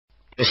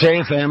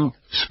SAFM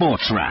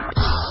Sports Wrap.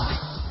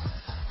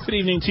 Good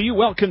evening to you.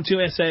 Welcome to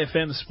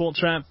SAFM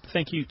Sports Wrap.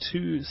 Thank you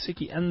to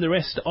Siki and the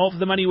rest of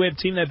the MoneyWeb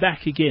team. They're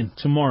back again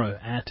tomorrow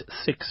at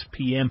 6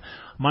 p.m.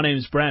 My name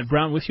is Brad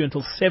Brown with you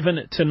until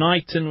 7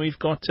 tonight, and we've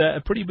got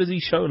a pretty busy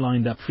show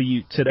lined up for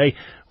you today.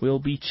 We'll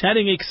be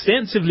chatting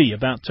extensively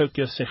about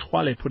Tokyo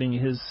Sexwale putting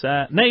his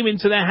name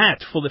into their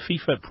hat for the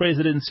FIFA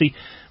presidency.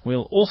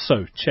 We'll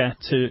also chat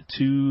to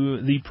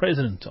the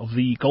president of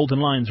the Golden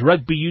Lions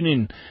Rugby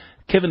Union,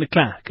 Kevin de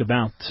Klerk,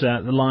 about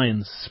the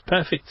Lions'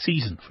 perfect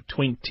season for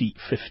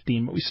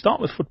 2015. But we start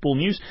with football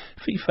news.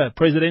 FIFA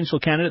presidential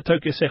candidate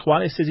Tokyo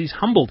Sexwale says he's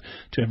humbled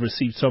to have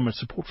received so much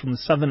support from the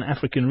Southern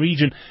African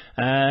region,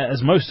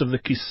 as most of the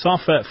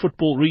COSAFA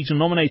football region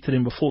nominated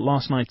him before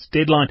last night's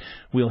deadline.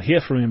 We'll hear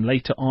from him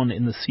later on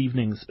in this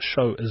evening's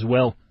show as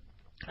well.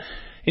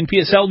 In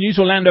PSL news,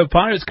 Orlando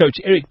Pirates coach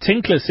Eric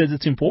Tinkler says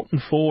it's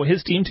important for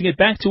his team to get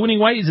back to winning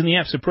ways in the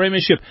ABSA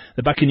Premiership.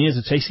 The Buccaneers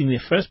are chasing their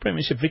first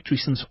Premiership victory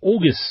since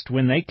August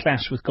when they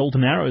clash with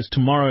Golden Arrows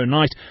tomorrow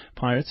night.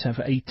 Pirates have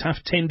a tough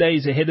 10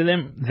 days ahead of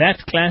them. That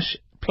clash,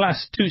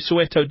 plus 2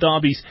 Soweto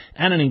derbies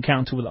and an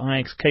encounter with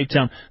Ajax Cape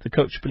Town. The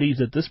coach believes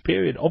that this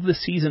period of the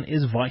season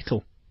is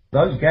vital.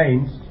 Those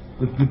games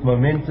with good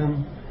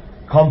momentum,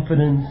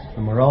 confidence,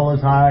 the morale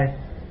is high,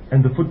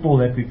 and the football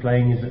that we're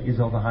playing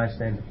is of a high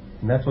standard.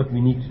 And that's what we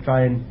need to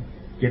try and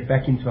get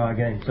back into our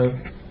game. So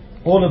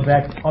all of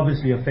that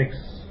obviously affects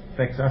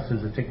us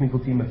as a technical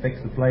team,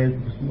 affects the players,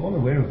 because we're all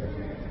aware of it.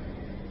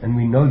 And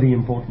we know the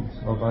importance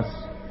of us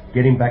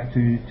getting back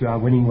to our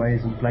winning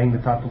ways and playing the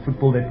type of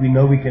football that we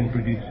know we can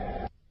produce.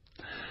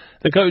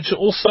 The coach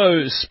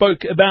also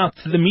spoke about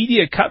the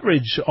media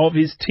coverage of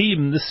his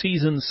team this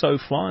season so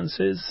far and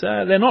says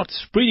they're not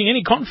breathing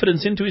any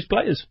confidence into his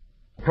players.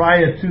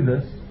 Prior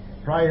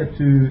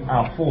to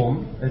our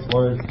form, as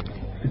well as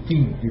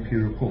fatigue, if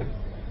you recall.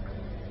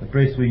 The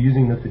press were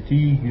using the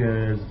fatigue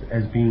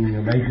as being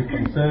a major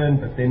concern,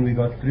 but then we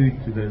got through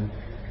to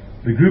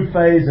the group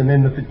phase, and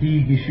then the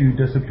fatigue issue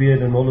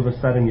disappeared, and all of a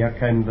sudden here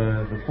came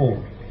the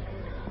form.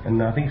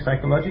 And I think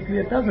psychologically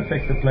it does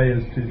affect the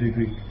players to a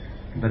degree.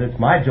 But it's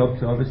my job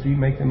to obviously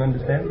make them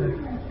understand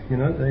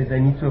that they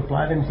need to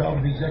apply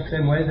themselves the exact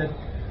same way that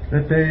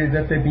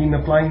they've been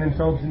applying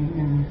themselves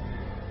in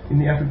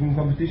the African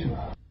competition.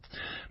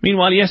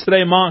 Meanwhile,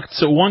 yesterday marked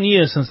 1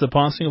 year since the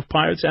passing of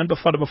Pirates and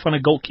Bafana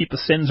Bafana goalkeeper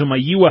Senzo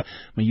Mayiwa.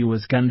 Mayiwa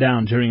was gunned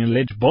down during an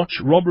alleged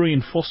botch robbery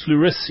in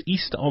Vosloorus,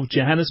 east of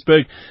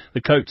Johannesburg.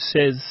 The coach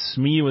says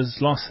Mayiwa's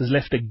loss has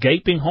left a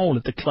gaping hole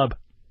at the club.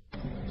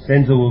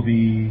 Senzo will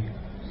be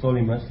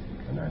sorely missed,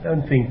 and I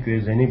don't think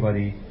there's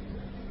anybody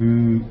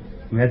who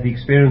had the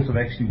experience of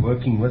actually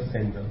working with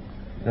Senzo.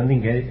 I don't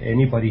think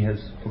anybody has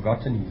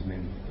forgotten his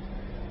memory,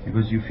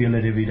 because you feel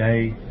it every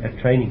day at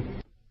training.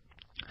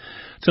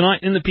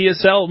 Tonight in the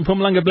PSL,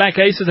 Mpumalanga Black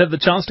Aces have the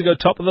chance to go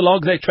top of the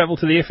log. They travel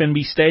to the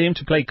FNB Stadium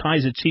to play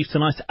Kaizer Chiefs.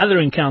 Tonight's other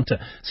encounter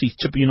sees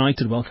Chippa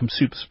United welcome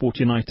SuperSport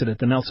United at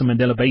the Nelson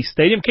Mandela Bay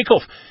Stadium.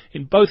 Kickoff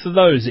in both of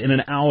those in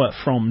an hour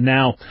from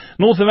now.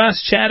 North of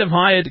us, Chad have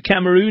hired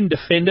Cameroon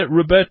defender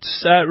Rigobert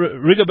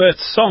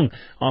Song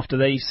after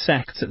they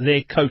sacked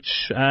their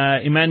coach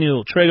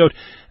Emmanuel Tregout.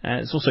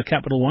 It's also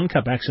Capital One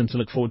Cup action to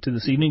look forward to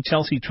this evening.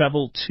 Chelsea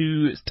travel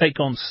to take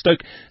on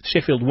Stoke.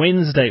 Sheffield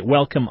Wednesday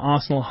welcome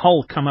Arsenal.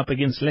 Hull come up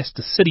against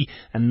Leicester City,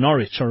 and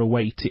Norwich are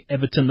away to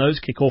Everton.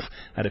 Those kick off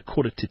at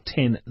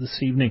 9:45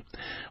 this evening.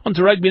 On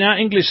to rugby now.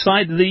 English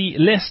side, the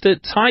Leicester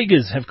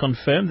Tigers have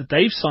confirmed that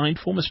they've signed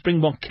former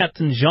Springbok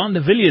captain Jean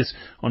de Villiers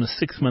on a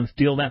 6-month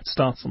deal that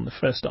starts on the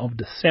 1st of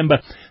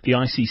December. The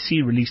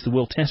ICC released the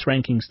World Test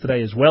rankings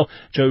today as well.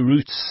 Joe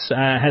Roots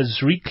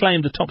has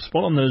reclaimed the top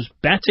spot on those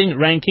batting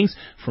rankings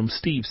from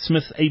Steve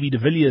Smith. A.B. de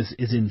Villiers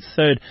is in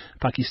third.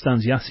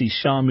 Pakistan's Yasir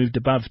Shah moved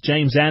above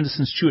James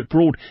Anderson, Stuart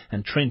Broad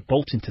and Trent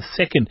Bolt into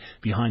second,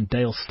 behind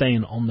Dale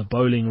Steyn on the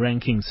bowling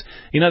rankings.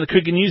 In other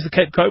cricket news, the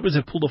Cape Cobras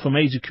have pulled off a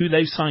major coup.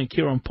 They've signed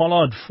Kieron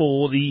Pollard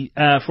for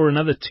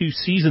another 2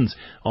 seasons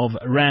of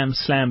Ram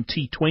Slam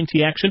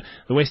T20 action.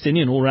 The West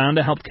Indian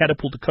all-rounder helped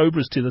catapult the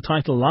Cobras to the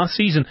title last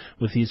season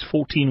with his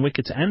 14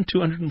 wickets and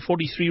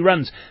 243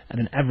 runs at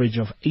an average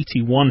of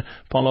 81.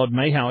 Pollard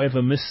may,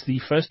 however, miss the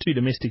first 2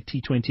 domestic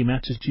T20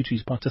 matches due to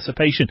his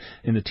participation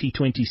in the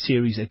T20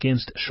 series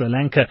against Sri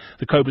Lanka.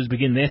 The Cobras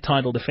begin their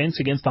title defence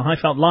against the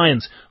Highveld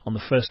Lions on the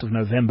 1st of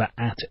November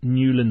at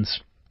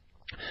Newlands.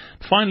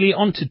 Finally,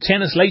 on to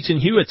tennis. Leighton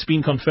Hewitt's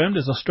been confirmed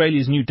as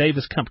Australia's new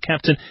Davis Cup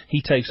captain.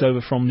 He takes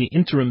over from the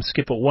interim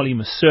skipper Wally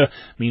Masur.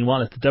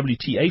 Meanwhile, at the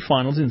WTA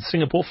finals in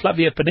Singapore,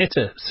 Flavia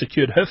Pennetta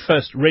secured her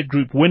first red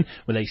group win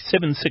with a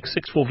 7-6,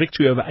 6-4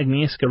 victory over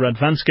Agnieszka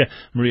Radwanska.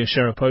 Maria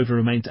Sharapova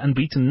remains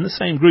unbeaten in the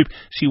same group.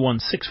 She won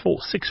 6-4,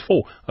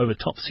 6-4 over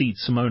top seed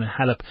Simona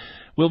Halep.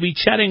 We'll be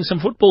chatting some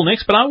football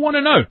next, but I want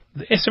to know,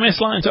 the SMS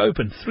lines are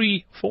open,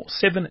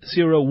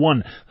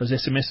 34701. Those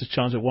SMSs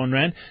charged at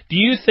R1. Do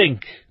you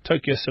think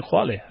Tokyo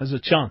Sexwale has a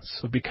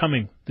chance of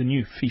becoming the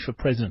new FIFA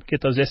president?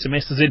 Get those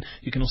SMSs in.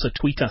 You can also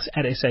tweet us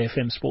at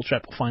SAFM Sports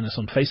Wrap or find us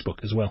on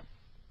Facebook as well.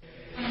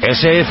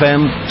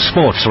 SAFM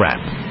Sports Wrap.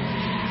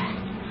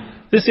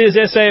 This is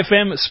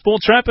SAFM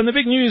Sports Wrap, and the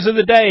big news of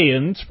the day,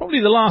 and it's probably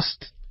the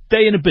last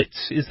day and a bit,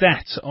 is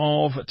that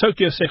of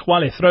Tokyo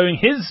Sexwale throwing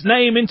his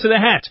name into the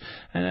hat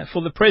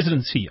for the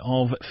presidency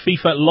of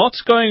FIFA.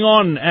 Lots going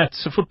on at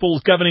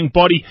football's governing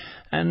body,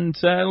 and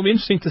it'll be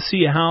interesting to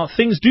see how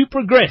things do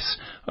progress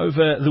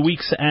over the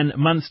weeks and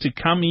months to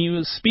come. He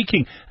was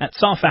speaking at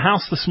Safa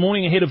House this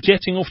morning ahead of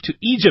jetting off to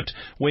Egypt,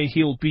 where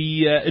he'll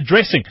be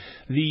addressing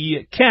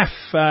the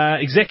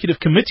CAF Executive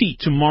Committee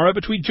tomorrow.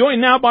 But we're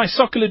joined now by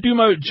Soccer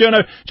Ladumo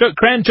Joe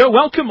Cran. Joe,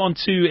 welcome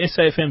onto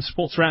SAFM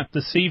Sports Wrap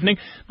this evening.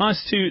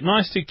 Nice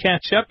to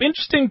catch up.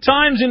 Interesting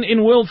times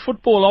in world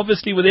football,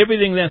 obviously, with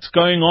everything that's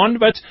going on,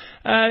 but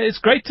it's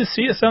great to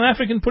see a South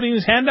African putting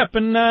his hand up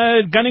and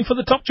gunning for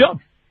the top job.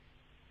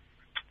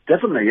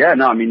 Definitely, yeah.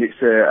 No, I mean,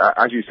 it's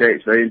as you say,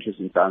 it's very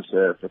interesting times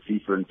for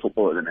FIFA and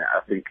football at the minute.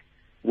 I think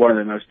one of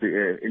the most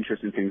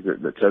interesting things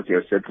that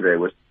Tokyo said today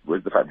was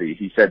the fact that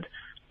he said,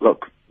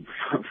 "Look,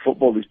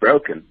 football is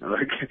broken.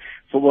 Like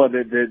football,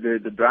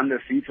 the brand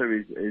of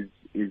FIFA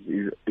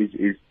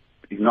is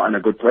not in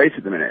a good place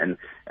at the minute,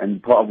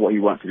 and part of what he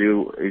wants to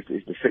do is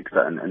to fix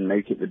that and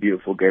make it the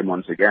beautiful game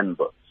once again."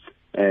 But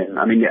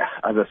I mean, yeah,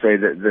 as I say,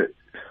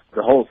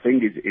 the whole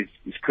thing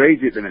is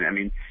crazy at the minute. I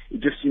mean, it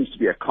just seems to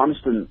be a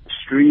constant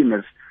stream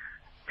of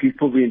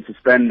people being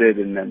suspended,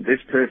 and then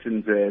this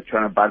person's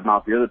trying to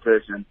badmouth the other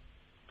person.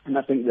 And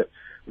I think that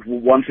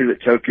one thing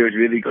that Tokyo is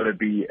really got to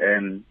be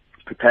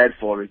prepared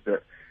for is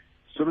that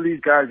some of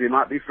these guys, they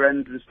might be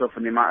friends and stuff,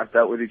 and they might have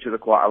dealt with each other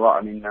quite a lot.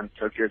 I mean,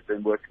 Tokyo's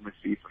been working with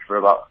FIFA for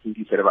about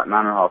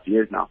 9.5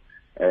 years now.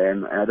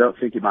 And I don't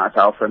think it matters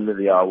how friendly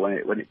they are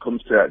when it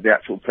comes to the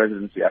actual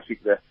presidency. I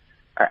think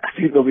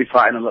they'll be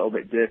fighting a little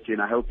bit dirty,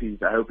 and I hope he's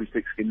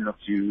thick-skinned enough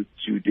to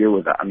deal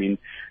with that. I mean,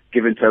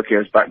 given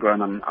Tokyo's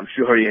background, I'm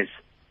sure he is.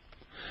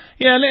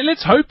 Yeah,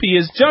 let's hope he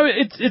is. Joe,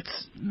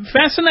 it's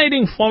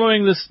fascinating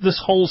following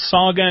this whole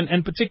saga,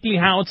 and particularly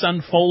how it's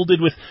unfolded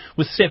with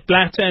Sepp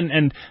Blatter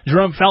and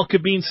Jerome Falca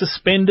being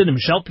suspended and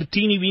Michel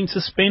Platini being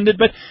suspended.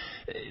 But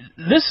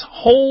this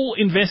whole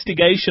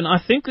investigation, I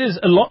think there's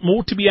a lot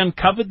more to be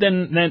uncovered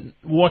than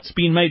what's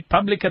been made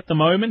public at the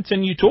moment.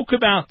 And you talk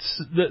about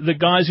the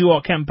guys who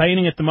are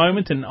campaigning at the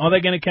moment, and are they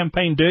going to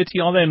campaign dirty,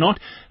 are they not?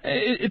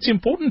 It's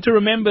important to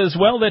remember as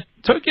well that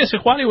Tokyo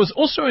Sexwale was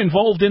also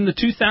involved in the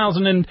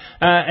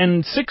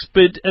 2006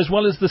 bid, as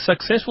well as the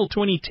successful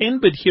 2010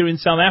 bid here in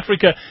South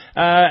Africa,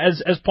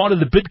 as part of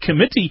the bid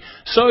committee.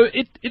 So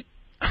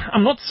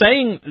I'm not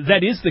saying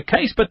that is the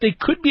case, but there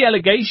could be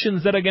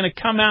allegations that are going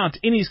to come out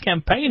in his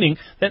campaigning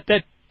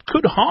that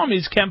could harm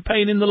his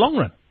campaign in the long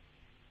run.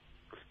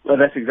 Well,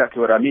 that's exactly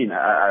what I mean.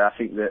 I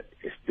think that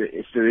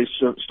if there is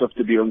stuff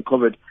to be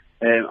uncovered,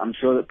 I'm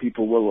sure that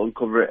people will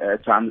uncover it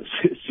at a time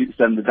that suits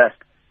them the best.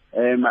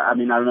 I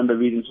mean, I remember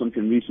reading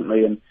something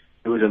recently, and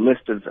there was a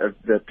list of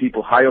the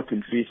people high up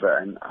in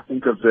FIFA, and I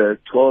think of the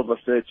 12 or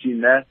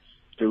 13 there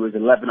was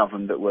 11 of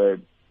them that were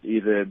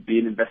either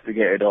being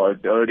investigated or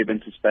had already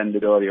been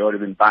suspended or they already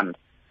been banned.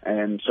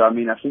 So, I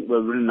mean, I think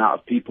we're running out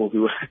of people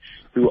who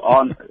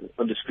aren't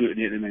under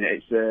scrutiny at the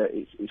minute.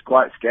 It's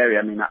quite scary.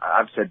 I mean,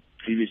 I've said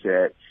previously,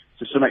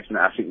 to some extent,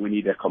 I think we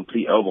need a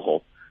complete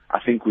overhaul. I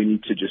think we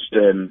need to just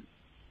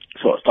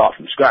sort of start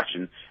from scratch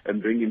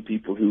and bring in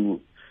people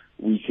who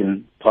we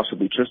can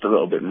possibly trust a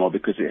little bit more,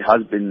 because it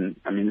has been,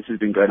 I mean, this has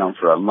been going on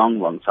for a long,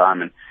 long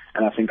time. And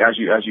I think, as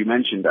you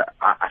mentioned,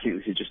 I think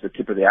this is just the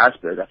tip of the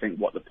iceberg. I think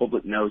what the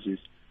public knows is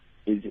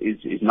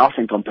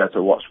nothing compared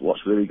to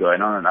what's really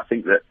going on. And I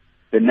think that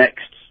the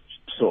next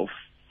sort of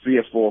 3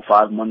 or 4 or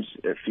 5 months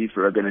at FIFA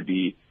are going to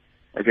be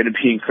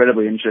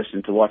incredibly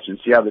interesting to watch and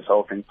see how this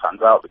whole thing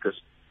pans out, because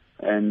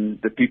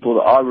the people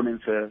that are running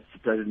for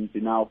presidency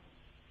now,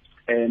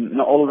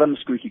 not all of them are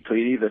squeaky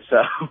clean either. So,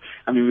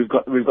 I mean, we've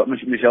got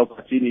Michel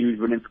Platini, who's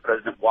running for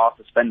president while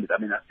suspended.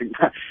 I mean, I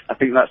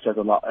think that says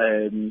a lot.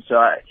 So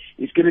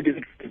it's going to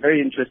be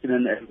very interesting,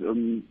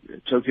 and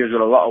Tokyo's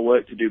got a lot of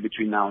work to do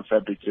between now and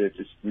February to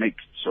make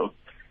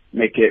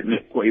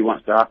what he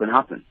wants to happen.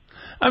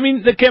 I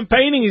mean, the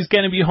campaigning is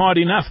going to be hard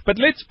enough, but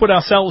let's put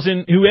ourselves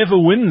in whoever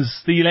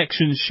wins the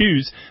election's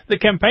shoes. The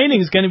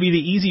campaigning is going to be the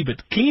easy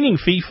bit. Cleaning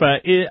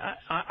FIFA,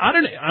 I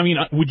don't know. I mean,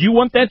 would you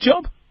want that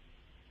job?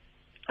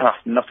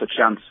 Not a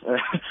chance.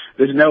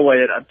 There's no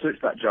way I'd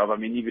touch that job. I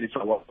mean, even if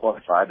I wasn't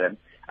qualified, then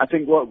I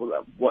think what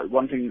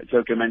one thing that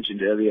Tokyo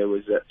mentioned earlier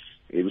was that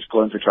it was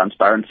calling for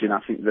transparency, and I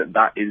think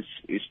that is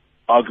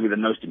arguably the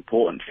most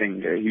important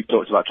thing. He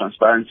talks about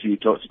transparency. He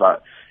talks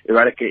about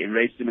eradicating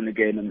racism in the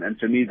game, and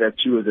for me, they're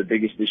two of the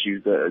biggest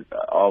issues that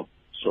are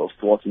sort of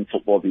thwarting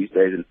football these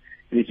days. And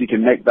if you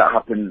can make that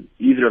happen,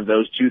 either of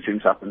those two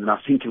things happen, then I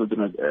think he'll have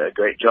done a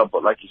great job.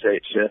 But like you say,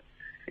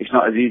 it's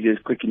not as easy as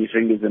clicking your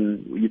fingers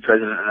and you're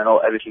president and then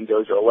everything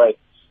goes your way.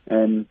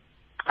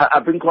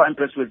 I've been quite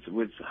impressed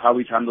with how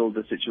he's handled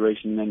the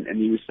situation, and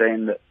he was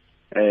saying that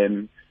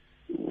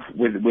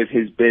with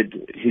his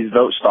bid, his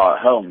votes start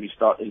at home. His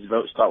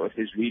votes start with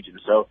his region,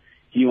 so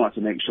he wants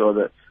to make sure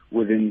that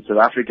within South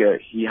Africa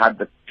he had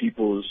the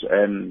people's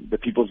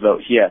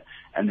vote here,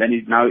 and then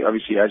he's now,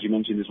 obviously, as you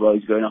mentioned as well,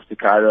 he's going off to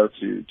Cairo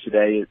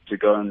today to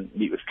go and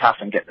meet with CAF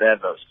and get their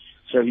votes.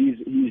 So he's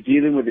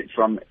dealing with it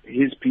from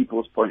his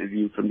people's point of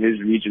view, from his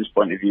region's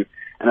point of view,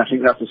 and I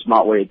think that's a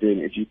smart way of doing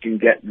it. If you can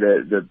get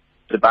the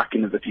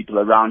backing of the people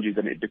around you,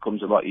 then it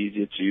becomes a lot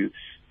easier to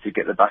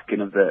get the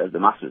backing of the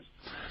masses.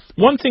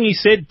 One thing he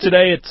said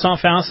today at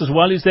South House as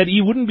well is that he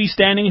wouldn't be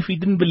standing if he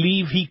didn't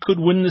believe he could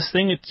win this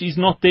thing. He's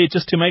not there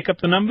just to make up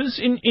the numbers.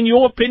 In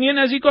your opinion,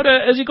 has he got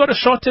a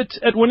shot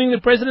at winning the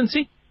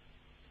presidency?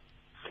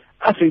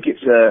 I think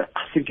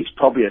it's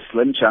probably a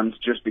slim chance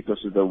just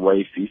because of the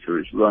way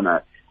FIFA is run.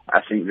 I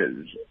think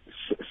that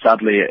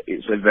sadly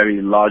it's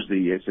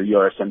a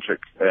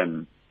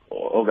Eurocentric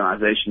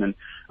organisation,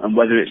 and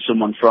whether it's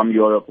someone from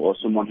Europe or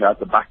someone who has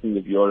the backing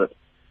of Europe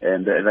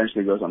that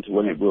eventually goes on to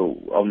win it will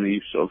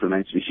only sort of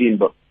remain to be seen.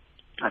 But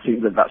I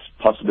think that that's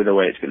possibly the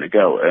way it's going to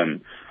go. I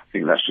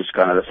think that's just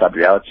kind of the sad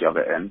reality of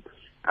it.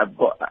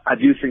 But I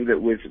do think that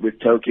with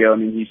Tokyo, I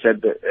mean, he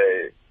said that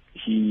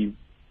he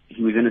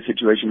was in a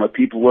situation where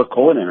people were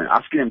calling him and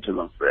asking him to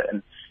run for it.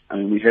 And I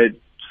mean, we heard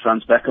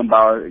Franz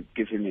Beckenbauer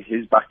give him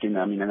his backing.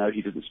 I mean, I know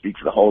he doesn't speak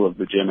for the whole of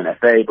the German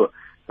FA, but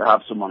to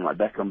have someone like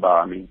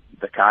Beckenbauer, I mean,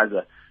 the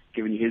Kaiser,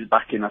 giving you his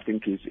backing, I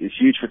think is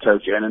huge for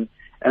Tokyo. And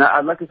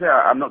like I say,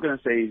 I'm not going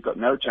to say he's got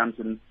no chance,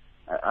 and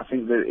I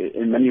think that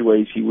in many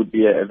ways he would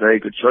be a very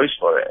good choice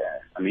for it.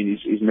 I mean,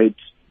 he's made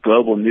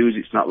global news.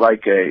 It's not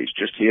like it's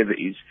just here that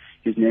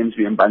his name's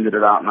being bandied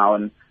about now,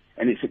 and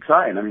it's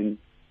exciting. I mean,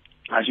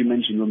 as you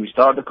mentioned when we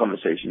started the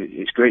conversation,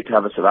 it's great to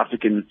have a South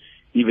African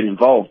even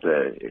involved.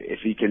 If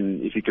he can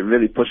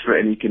really push for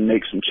it and he can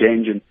make some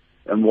change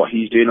and what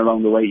he's doing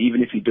along the way,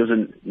 even if he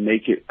doesn't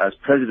make it as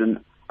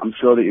president, I'm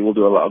sure that he will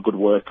do a lot of good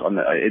work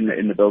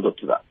in the build up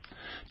to that.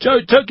 Joe,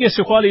 Tokyo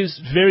Sexwale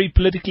is very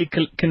politically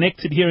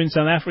connected here in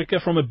South Africa.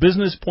 From a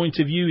business point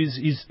of view,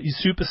 he's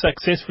super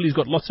successful. He's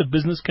got lots of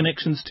business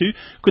connections too.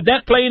 Could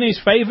that play in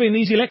his favour in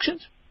these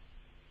elections?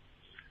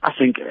 I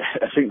think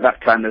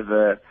that kind of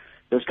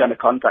those kind of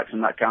contacts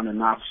and that kind of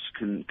maths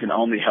can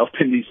only help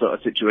in these sort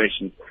of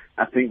situations.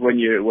 I think when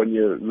you're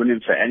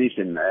running for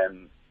anything,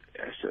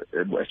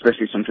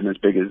 especially something as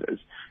big as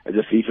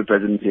a FIFA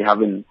presidency,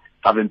 having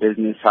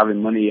business,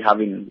 having money,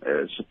 having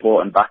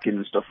support and backing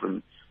and stuff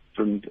from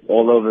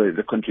all over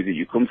the country that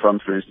you come from,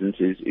 for instance,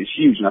 is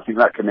huge. And I think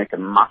that can make a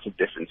massive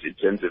difference in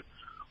terms of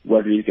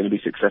whether he's going to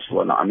be successful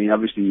or not. I mean,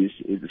 obviously,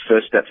 the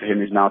first step for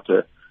him is now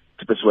to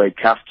persuade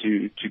CAF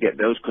to get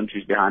those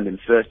countries behind him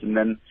first. And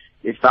then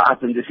if that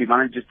happens, if he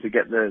manages to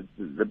get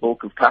the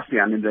bulk of CAF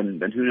behind him,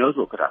 then who knows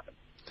what could happen.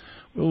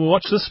 We'll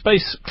watch this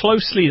space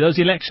closely. Those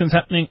elections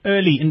happening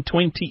early in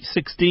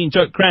 2016.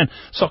 Joe Cran,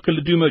 Soccer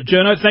Laduma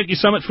Journo, thank you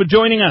so much for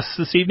joining us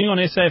this evening on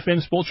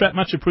SAFM Sports Wrap.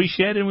 Much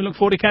appreciated, and we look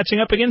forward to catching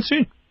up again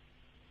soon.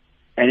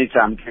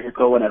 Anytime. Give me a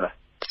call whenever.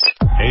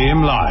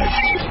 AM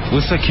Live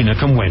with Sakina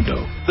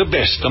Kamwendo. The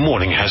best the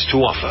morning has to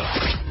offer.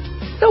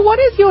 So what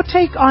is your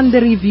take on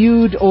the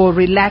reviewed or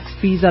relaxed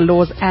visa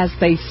laws as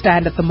they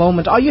stand at the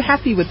moment? Are you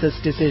happy with this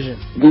decision?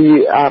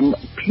 The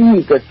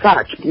please as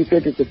such, we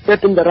said it's a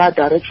step in the right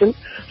direction.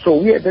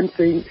 So we are then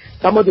saying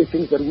some of the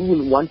things that we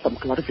will want some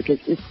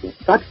clarification.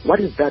 What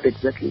is that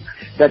exactly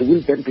that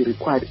will then be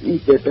required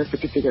if the birth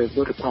certificate is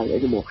not required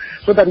anymore?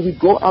 So that we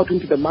go out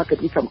into the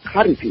market with some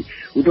clarity.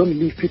 We don't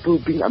leave people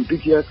being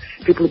ambiguous,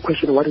 people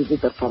question what is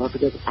it that South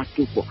Africa is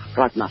asking for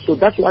right now. So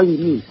that's why we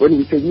mean when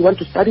we say we want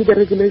to study the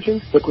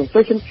regulations, the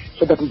concession,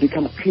 so that we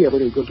become clear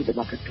when we go to the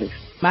marketplace.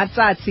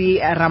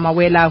 Matsatsi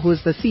Ramawela,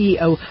 who's the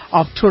CEO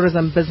of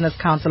Tourism Business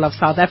Council of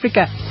South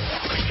Africa.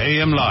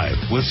 AM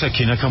Live with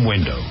Sakina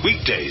Kamwendo.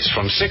 Weekdays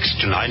from 6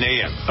 to 9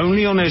 a.m.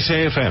 Only on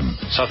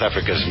SAFM, South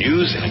Africa's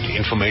news and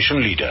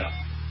information leader.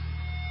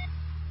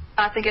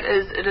 I think it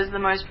is the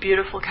most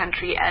beautiful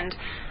country, and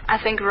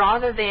I think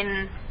rather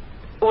than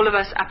all of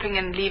us upping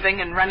and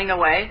leaving and running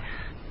away,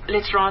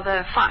 let's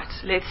rather fight.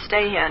 Let's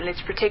stay here and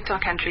let's protect our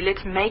country.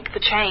 Let's make the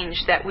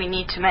change that we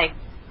need to make.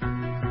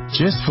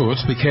 Jess Foot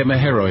became a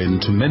heroine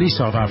to many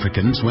South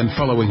Africans when,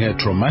 following her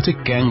traumatic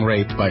gang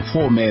rape by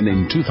 4 men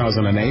in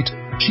 2008,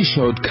 she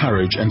showed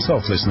courage and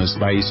selflessness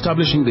by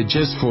establishing the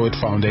Jess Foot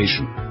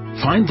Foundation.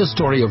 Find the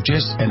story of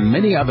Jess and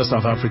many other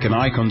South African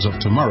icons of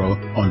tomorrow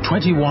on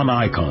 21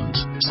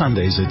 Icons,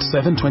 Sundays at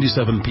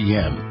 7:27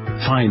 p.m.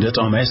 Find it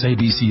on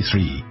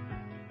SABC3.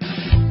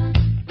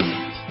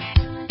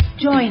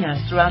 Join us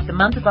throughout the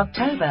month of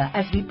October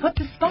as we put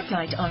the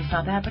spotlight on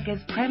South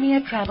Africa's premier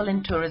travel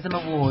and tourism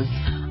awards,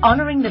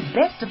 honouring the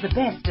best of the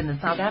best in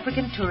the South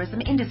African tourism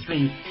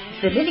industry.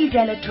 The Lily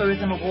Zeller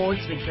Tourism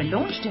Awards, which were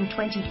launched in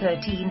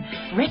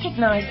 2013,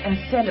 recognise and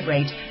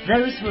celebrate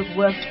those who have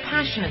worked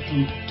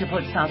passionately to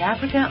put South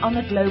Africa on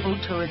the global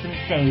tourism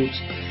stage.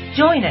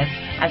 Join us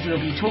as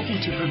we'll be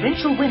talking to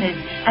provincial winners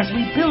as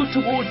we build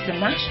towards the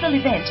national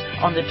event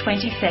on the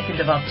 22nd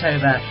of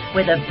October,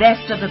 where the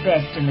best of the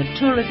best in the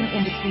tourism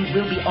industry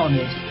will be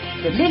honoured.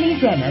 The Lily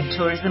Zeller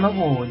Tourism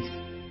Awards.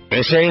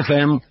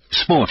 SAFM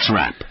Sports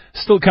Wrap.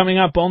 Still coming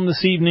up on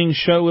this evening's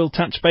show, we'll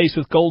touch base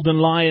with Golden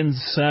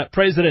Lions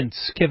President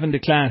Kevin de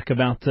Klerk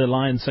about the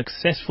Lions'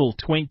 successful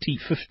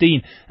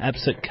 2015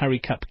 Absa Currie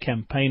Cup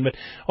campaign. But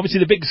obviously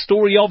the big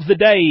story of the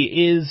day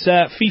is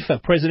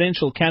FIFA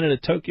presidential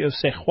candidate Tokyo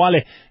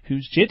Sexwale,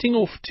 who's jetting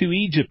off to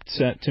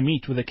Egypt to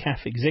meet with the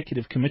CAF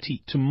Executive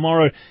Committee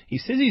tomorrow. He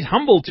says he's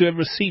humbled to have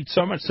received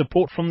so much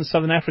support from the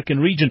Southern African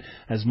region,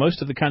 as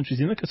most of the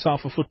countries in the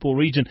COSAFA football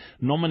region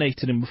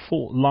nominated him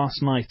before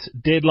last night's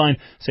deadline.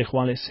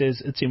 Sexwale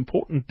says it's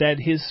important that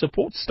his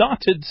support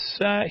started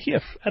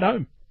here at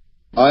home.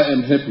 I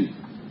am happy.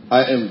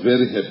 I am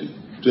very happy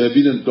to have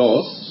been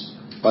endorsed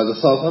by the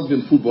South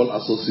African Football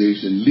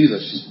Association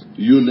leadership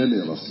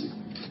unanimously.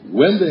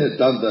 When they had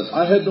done that,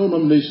 I had no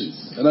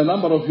nominations. And a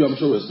number of you, I'm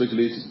sure, were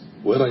speculating,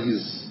 where are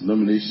his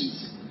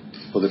nominations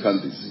for the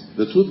candidacy?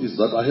 The truth is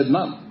that I had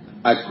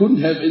none. I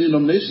couldn't have any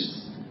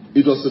nominations.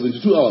 It was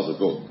 72 hours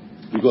ago.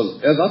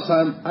 Because at that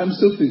time, I'm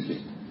still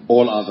thinking.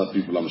 All other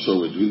people, I'm sure,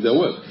 were doing their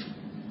work.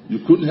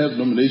 You couldn't have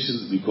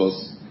nominations because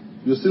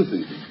you're still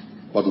thinking.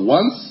 But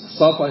once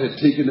SAFA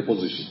had taken a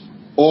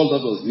position, all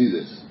that was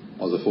needed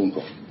was a phone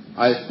call.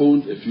 I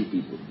phoned a few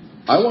people.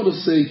 I want to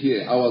say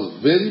here, I was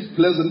very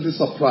pleasantly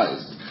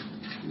surprised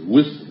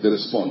with the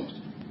response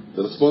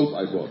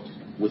I got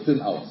within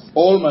hours.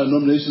 All my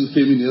nominations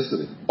came in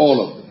yesterday, all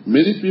of them.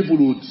 Many people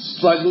would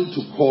struggle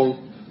to call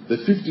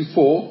the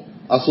 54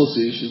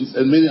 associations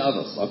and many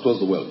others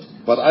across the world.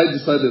 But I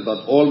decided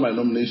that all my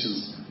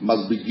nominations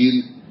must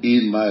begin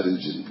in my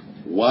region,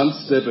 one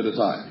step at a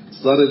time.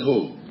 Start at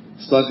home,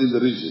 start in the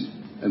region,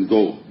 and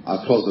go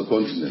across the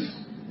continent.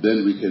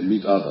 Then we can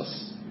meet others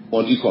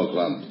on equal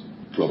ground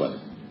globally.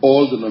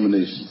 All the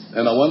nominations.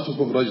 And I want to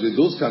congratulate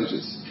those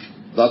countries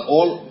that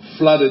all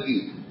flooded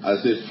in, I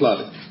say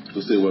flooded,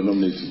 to say we're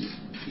nominating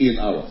in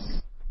hours.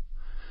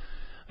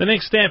 The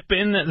next step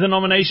in the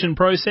nomination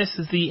process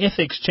is the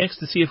ethics checks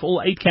to see if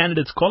all 8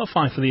 candidates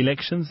qualify for the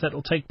elections that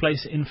will take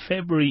place in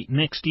February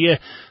next year.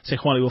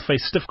 Sexwale will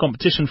face stiff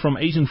competition from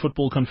Asian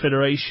Football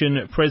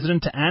Confederation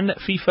President and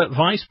FIFA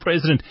Vice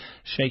President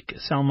Sheikh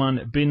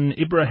Salman bin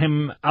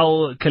Ibrahim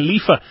Al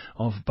Khalifa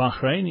of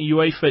Bahrain,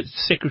 UEFA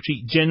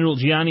Secretary General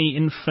Gianni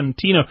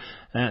Infantino,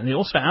 and they're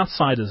also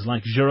outsiders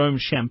like Jerome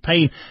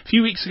Champagne. A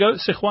few weeks ago,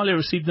 Sexwale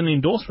received an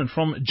endorsement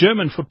from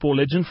German football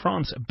legend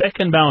Franz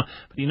Beckenbauer,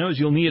 but he knows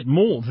you'll need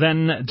more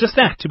than just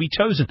that to be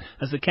chosen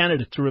as the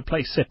candidate to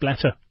replace Sepp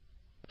Blatter.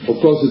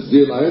 Of course, it's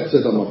real. I had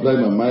said I'm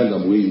applying my mind,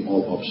 I'm weighing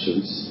all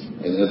options,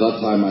 and at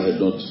that time I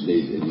had not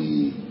made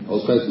any, I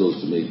was quite close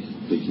to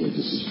making a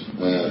decision.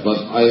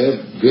 But I have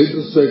great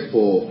respect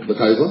for the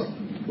Kaiser,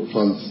 for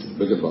Franz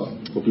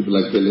Beckenbauer, for people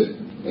like Pele,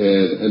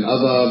 and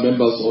other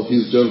members of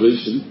his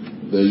generation.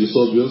 The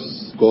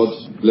Yusobius, God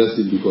bless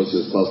him because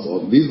he has passed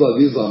on. These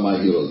are my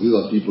heroes. These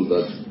are people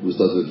that we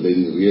started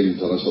playing real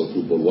international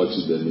football,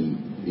 watching them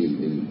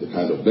in the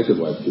kind of black and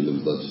white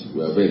films that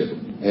were available.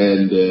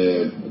 And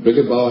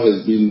Beckenbauer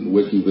has been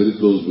working very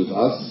close with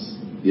us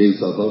here in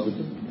South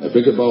Africa.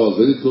 Beckenbauer was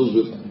very close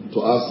to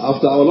us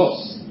after our loss,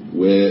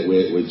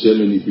 where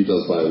Germany beat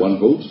us by 1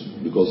 vote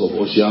because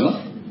of Oceania.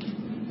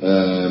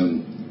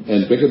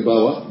 And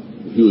Beckenbauer,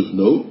 you would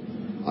know,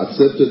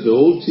 accepted the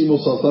whole team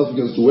of South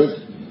Africans to work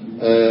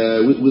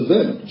with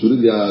them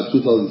during their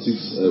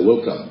 2006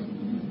 World Cup.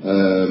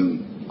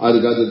 I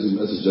regarded him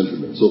as a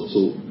gentleman.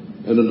 So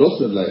an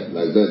endorsement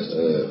like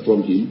that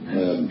from him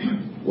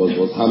was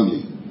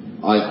humbling.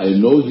 I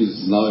know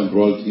he's now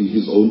embroiled in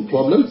his own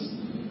problems,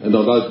 and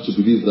I'd like to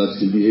believe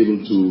that he'll be able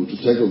to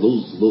tackle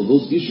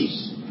those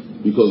issues,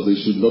 because they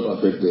should not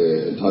affect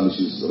and tarnish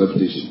his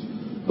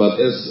reputation. But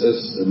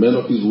as a man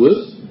of his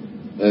word,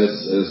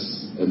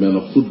 as a man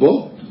of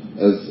football,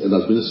 as an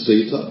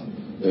administrator,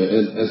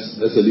 and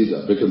as a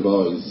leader,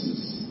 Beckenbauer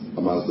is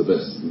amongst the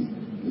best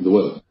in the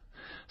world.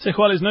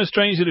 Sexwale is no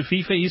stranger to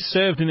FIFA. He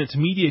served in its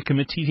media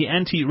committee, the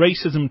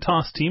anti-racism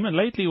task team, and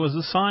lately was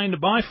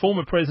assigned by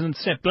former President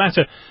Sepp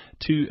Blatter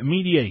to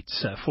mediate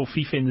for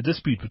FIFA in the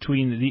dispute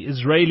between the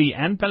Israeli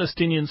and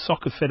Palestinian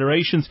soccer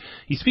federations.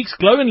 He speaks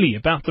glowingly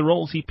about the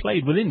roles he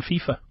played within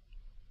FIFA.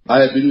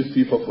 I have been with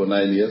FIFA for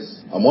 9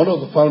 years. I'm one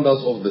of the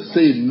founders of the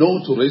Say No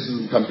to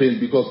Racism campaign,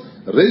 because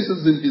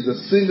racism is the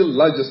single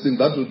largest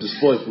thing that will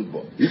destroy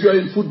football. If you are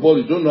in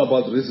football, you don't know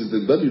about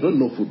racism, then you don't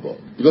know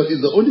football. Because it's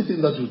the only thing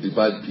that will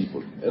divide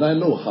people. And I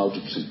know how to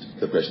treat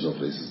the question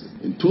of racism.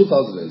 In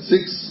 2006,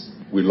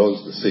 we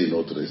launched the Say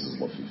No to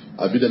Racism of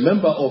FIFA. I've been a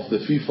member of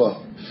the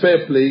FIFA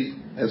Fair Play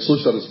and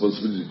Social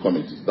Responsibility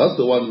Committee. That's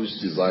the one which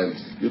designed,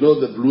 the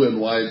blue and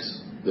white,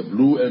 the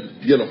blue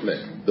and yellow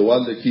flag, the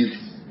one the kids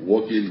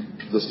walk in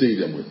the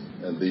stadium with,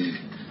 and they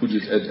put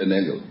it at an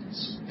angle.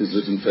 It's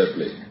written fair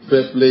play.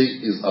 Fair play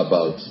is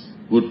about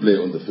good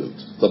play on the field.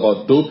 It's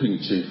about doping,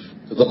 chief.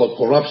 It's about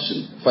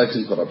corruption,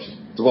 fighting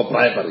corruption. It's about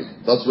bribery.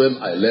 That's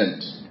when I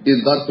learned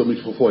in that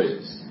committee for 4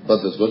 years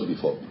that there's got to be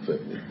fair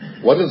play.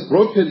 What is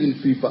broken in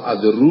FIFA are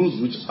the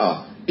rules which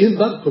are in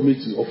that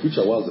committee, of which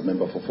I was a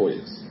member for 4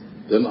 years.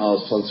 Then I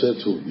was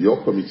transferred to your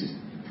committee,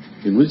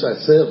 in which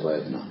I serve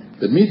right now,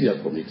 the media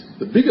committee,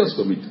 the biggest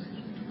committee.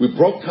 We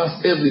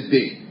broadcast every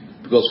day,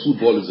 because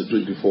football is a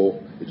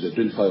 24 It's a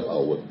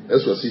 25-hour work.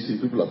 As we're sitting,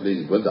 people are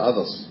playing. When the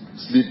others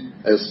sleep,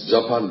 as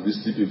Japan will be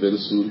sleeping very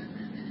soon,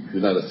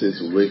 United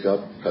States will wake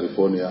up,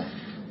 California,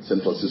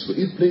 San Francisco.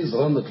 It plays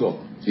around the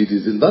clock. It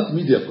is in that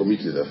media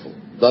committee, therefore,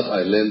 that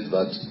I learned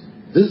that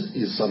this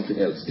is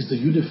something else. It's a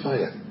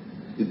unifier.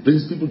 It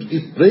brings people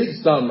together. It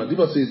breaks down,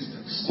 Madiba says,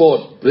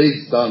 sport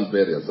breaks down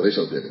barriers,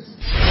 racial barriers.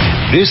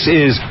 This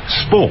is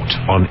Sport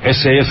on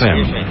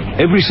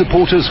SAFM, every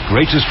supporter's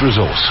greatest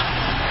resource.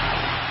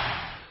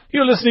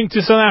 You're listening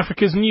to South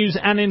Africa's news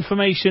and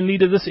information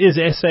leader. This is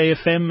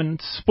SAFM and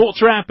Sports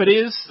Wrap. It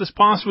is. This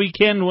past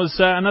weekend was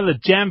another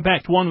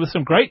jam-packed one with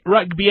some great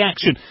rugby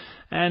action.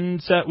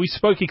 And we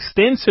spoke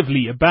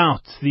extensively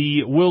about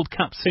the World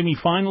Cup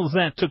semi-finals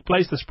that took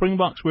place. The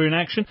Springboks were in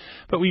action.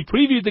 But we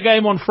previewed the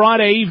game on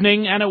Friday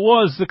evening, and it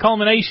was the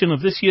culmination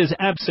of this year's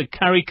Absa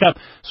Currie Cup.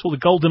 Saw the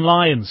Golden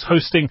Lions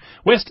hosting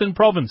Western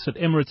Province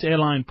at Emirates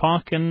Airline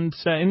Park. And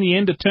in the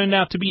end, it turned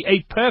out to be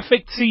a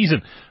perfect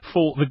season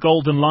for the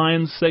Golden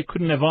Lions. They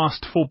couldn't have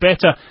asked for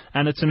better.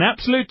 And it's an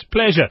absolute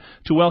pleasure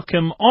to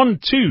welcome on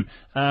to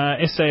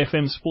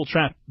SAFM Sports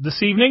Wrap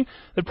this evening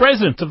the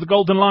president of the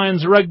Golden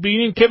Lions Rugby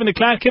Union, Kevin de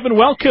Klerk. Kevin,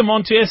 welcome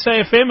on to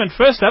SAFM, and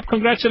first up,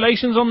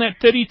 congratulations on that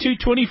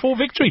 32-24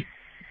 victory.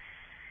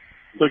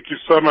 Thank you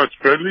so much,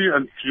 Bradley,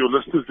 and to your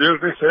listeners there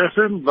at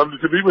SAFM, lovely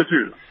to be with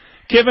you.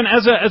 Kevin,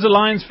 as a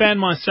Lions fan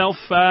myself,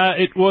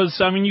 it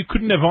was, you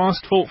couldn't have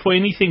asked for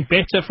anything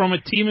better from a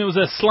team. It was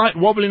a slight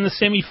wobble in the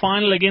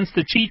semi-final against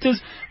the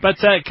Cheetahs, but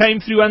came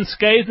through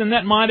unscathed, and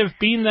that might have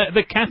been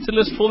the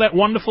catalyst for that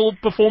wonderful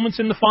performance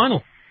in the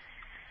final.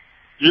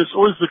 Yes,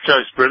 always the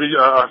case, Brady.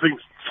 I think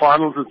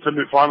finals and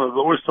semi-finals are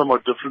always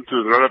somewhat different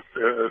to the run-up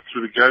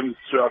through the games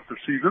throughout the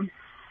season.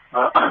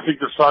 I think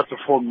the sides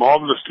performed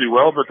marvellously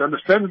well, but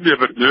understandably a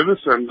bit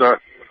nervous. And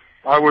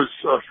I was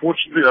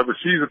fortunately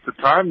overseas at the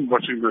time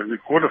watching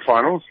the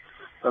quarterfinals,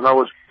 and I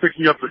was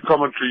picking up the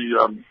commentary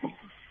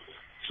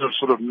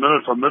sort of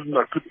minute on minute.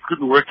 I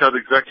couldn't work out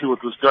exactly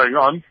what was going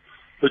on.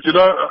 But,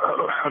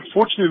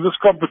 unfortunately in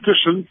this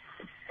competition,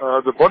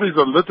 the bodies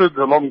are littered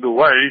along the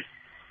way,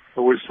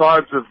 where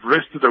sides have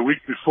rested a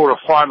week before a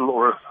final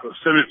or a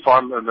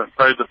semi-final and have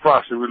paid the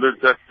price. And we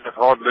learned that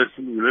hard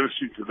lesson. We never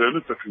seemed to learn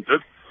it, but we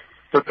did.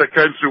 But they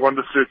came through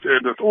wonderfully at the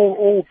end.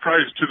 All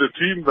praise to the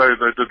team. They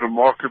did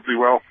remarkably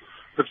well.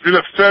 It's been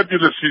a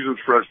fabulous season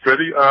for us,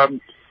 Freddie.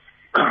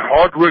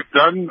 Hard work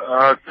done,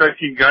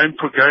 taking game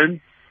per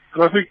game.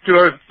 And I think,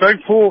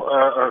 thankful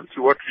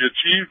to what we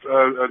achieved,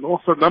 and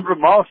also a number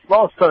of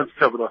milestones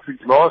covered. I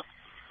think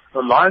the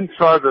Lions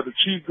side that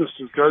achieved this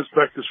goes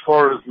back as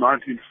far as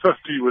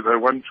 1950, where they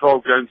won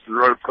 12 games in a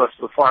row plus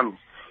the finals.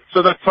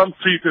 So that's some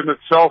feat in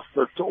itself.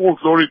 That's all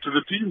glory to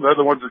the team. They're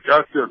the ones that go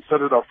out there and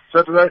set it up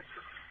Saturday,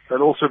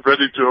 and also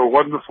ready to a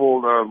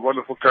wonderful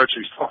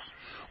coaching staff.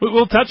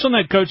 We'll touch on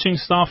that coaching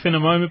staff in a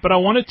moment, but I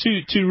wanted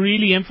to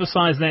really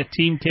emphasize that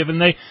team, Kevin.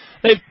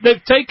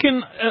 They've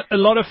taken a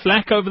lot of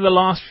flack over the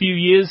last few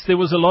years. There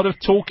was a lot of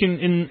talk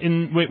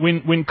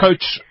when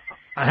Coach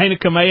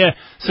Heineke Meyer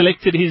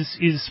selected his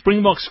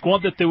Springbok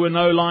squad that there were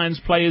no Lions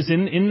players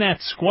in that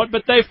squad,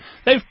 but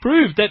they've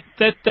proved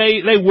that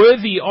they're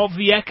worthy of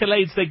the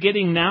accolades they're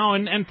getting now,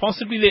 and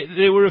possibly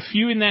there were a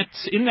few in that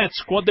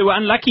squad. They were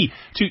unlucky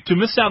to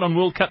miss out on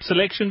World Cup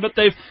selection, but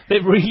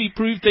they've really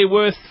proved their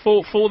worth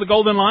for the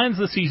Golden Lions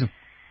this season.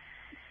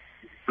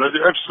 That's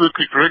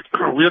absolutely correct.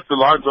 We at the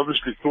Lions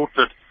obviously thought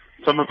that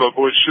some of our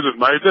boys should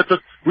have made it, but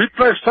we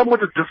play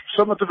somewhat of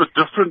a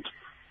different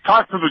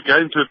type of a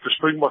game that the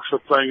Springboks are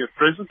playing at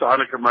present, the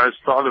Heineke Meyer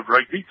style of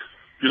rugby.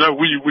 We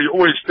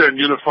always stand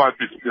unified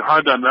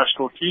behind our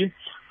national team.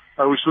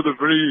 We're sort of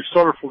very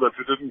sorrowful that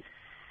we didn't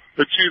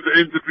achieve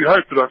the ends that we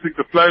hoped, but I think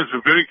the players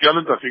were very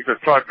gallant. I think they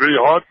tried very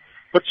hard.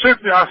 But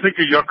certainly I think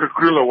a Jaco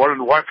Krule,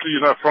 Warren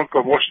Whiteley, Franco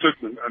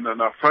Washington, and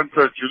our front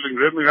row, Julian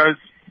Remlinghuis,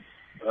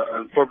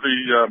 and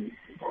probably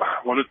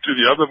one or two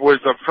of the other boys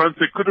up front,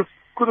 they could have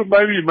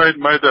maybe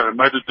made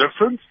a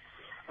difference.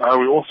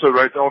 We also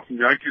rate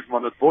Elton Yankees,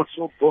 Manat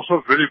Botso,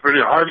 also very,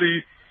 very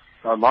highly.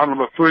 Lionel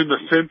Mafui in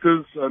the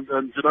centres, and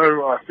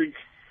I think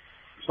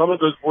some of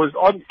those boys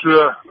on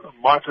tour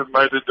might have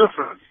made a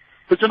difference.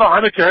 But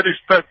Heineke had his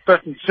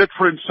pattern set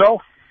for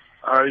himself.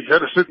 He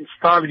had a certain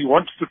style he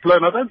wanted to play,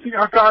 and I don't think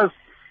our guys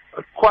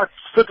are quite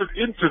fitted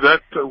into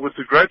that. With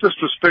the greatest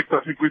respect,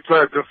 I think we play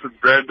a different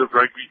brand of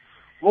rugby.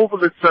 More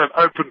of, let's say, an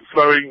open,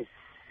 flowing,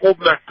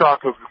 all-black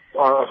type of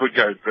a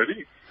game,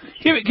 Freddie.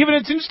 Kevin,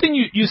 it's interesting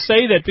you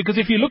say that, because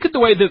if you look at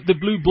the way the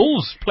Blue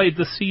Bulls played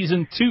this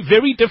season too,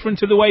 very different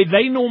to the way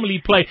they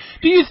normally play.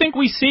 Do you think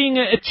we're seeing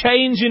a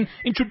change in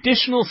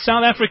traditional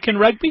South African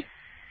rugby?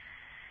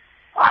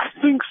 I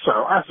think so.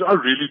 I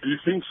really do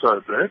think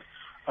so, Brad.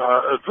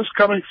 This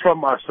coming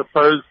from, I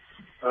suppose,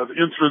 the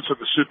influence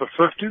of the Super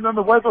 15 and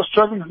the way the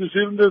Australians and New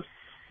Zealanders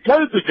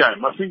played the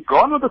game. I think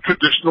gone are the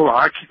traditional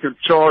high kick and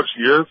charge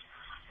years.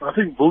 I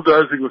think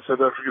bulldozing with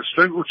South Africa's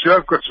strength, which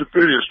have got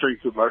superior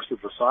strength to most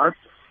of the sides,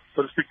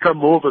 but it's become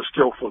more of a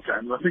skillful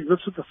game. And I think this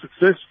is the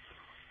success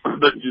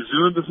that New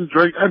Zealand is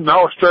enjoying, and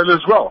now Australia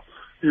as well,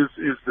 is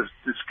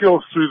the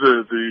skills through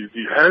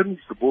the hands,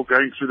 the ball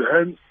going through the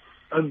hands,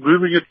 and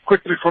moving it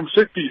quickly from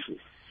set pieces.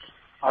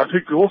 I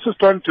think we're also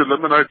starting to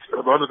eliminate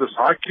a lot of this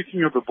high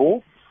kicking of the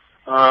ball,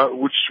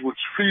 which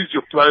frees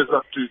your players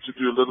up to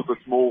do a little bit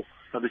more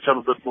and become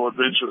a bit more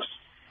adventurous.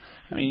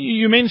 I mean,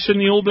 you mentioned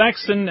the All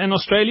Blacks and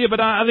Australia, but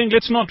I think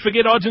let's not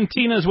forget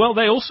Argentina as well.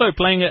 They're also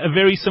playing a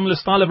very similar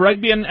style of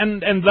rugby, and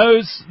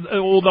those,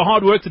 all the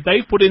hard work that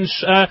they've put in,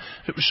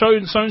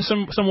 shown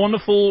some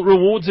wonderful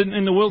rewards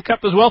in the World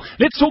Cup as well.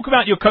 Let's talk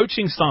about your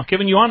coaching staff,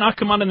 Kevin. Johan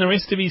Ackerman and the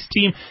rest of his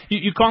team.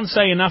 You can't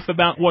say enough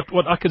about what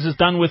Ackers has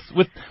done with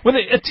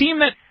a team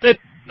that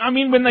I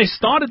mean, when they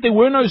started, there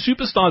were no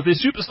superstars.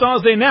 There's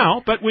superstars there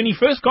now, but when he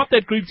first got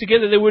that group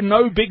together, there were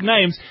no big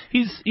names.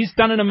 He's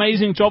done an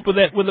amazing job with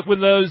that, with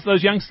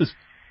those youngsters.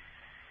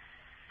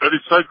 That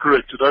is so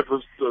correct. That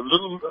was a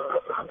little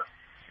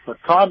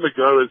a time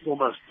ago. It's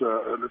almost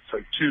let's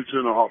say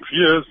 2.5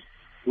 years,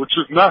 which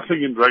is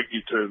nothing in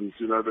rugby terms.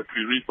 You know, that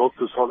we rebuilt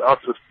this whole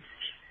outfit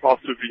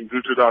after being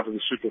booted out of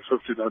the Super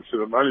 50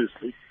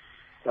 unceremoniously.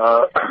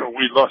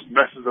 We lost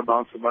massive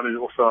amounts of money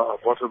off our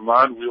bottom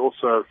line. We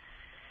also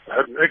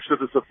had an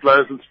exodus of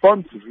players and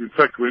sponsors. We in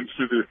fact went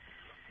through the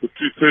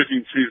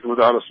 2013 season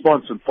without a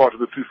sponsor and part of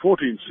the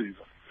 2014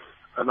 season.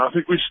 And I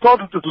think we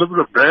started to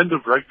deliver a brand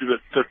of rugby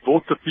that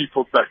brought the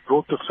people back,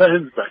 brought the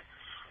fans back,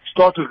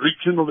 started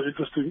rekindle the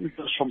interest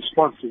from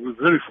sponsors. We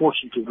were very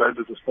fortunate to have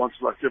landed a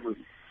sponsor like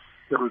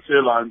Emirates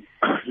Airline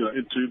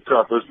into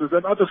our business,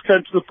 and others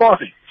came to the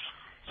party.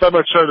 So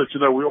much so that,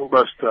 we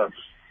almost are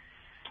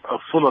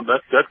full on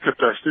that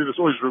capacity. There's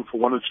always room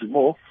for one or two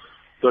more.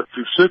 But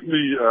we've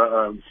certainly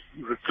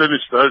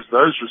replenished those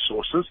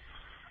resources,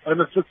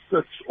 and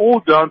it's all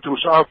down to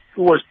which I've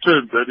always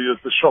termed, Betty, as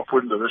the shop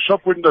window. The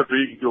shop window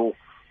being your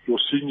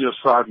senior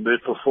side and their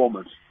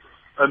performance.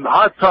 And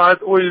high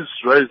tide always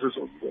raises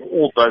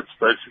all boats,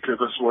 basically.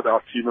 This is what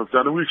our team have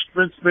done, and we're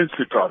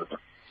immensely proud of it.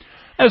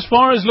 As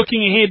far as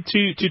looking ahead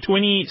to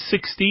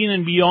 2016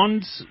 and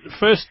beyond,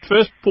 first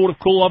port of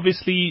call,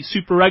 obviously,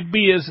 Super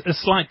Rugby is a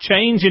slight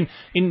change in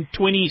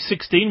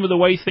 2016 with the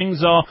way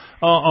things are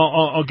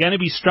going to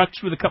be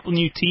structured with a couple of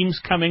new teams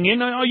coming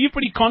in. Are you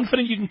pretty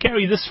confident you can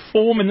carry this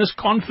form and this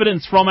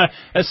confidence from a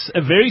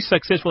very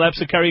successful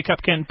Absa Currie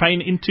Cup campaign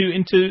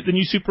into the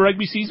new Super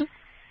Rugby season?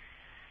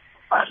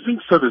 I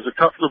think so. There's a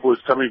couple of boys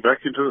coming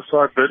back into the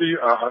side, Betty.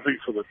 I think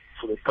for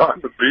the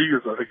time being,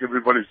 I think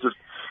everybody's just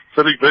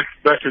sitting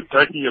back and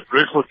taking a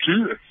breath or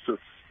two. It's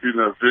been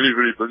a very,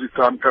 very busy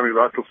time coming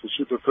right off the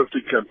Super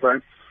 50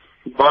 campaign.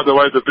 And by the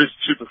way, the best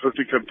Super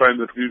 50 campaign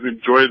that we've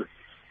enjoyed,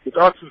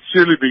 without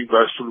sincerely being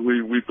boastful,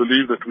 we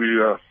believe that we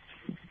are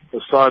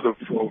a side of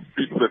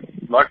people that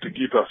like to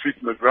keep our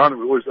feet in the ground, and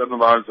we always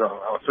analyze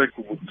how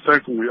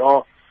thankful we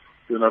are,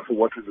 for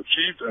what we've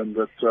achieved, and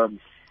that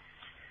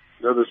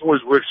there's always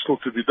work still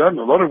to be done,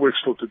 a lot of work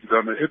still to be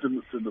done ahead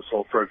in this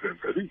whole program,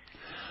 Betty.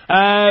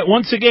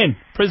 Once again,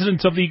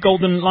 President of the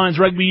Golden Lions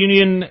Rugby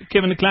Union,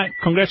 Kevin de Klerk,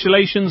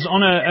 congratulations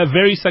on a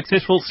very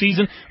successful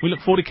season. We look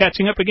forward to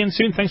catching up again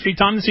soon. Thanks for your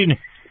time this evening.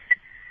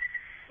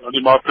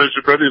 Only my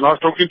pleasure, Brady. Nice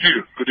talking to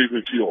you. Good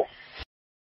evening to you all.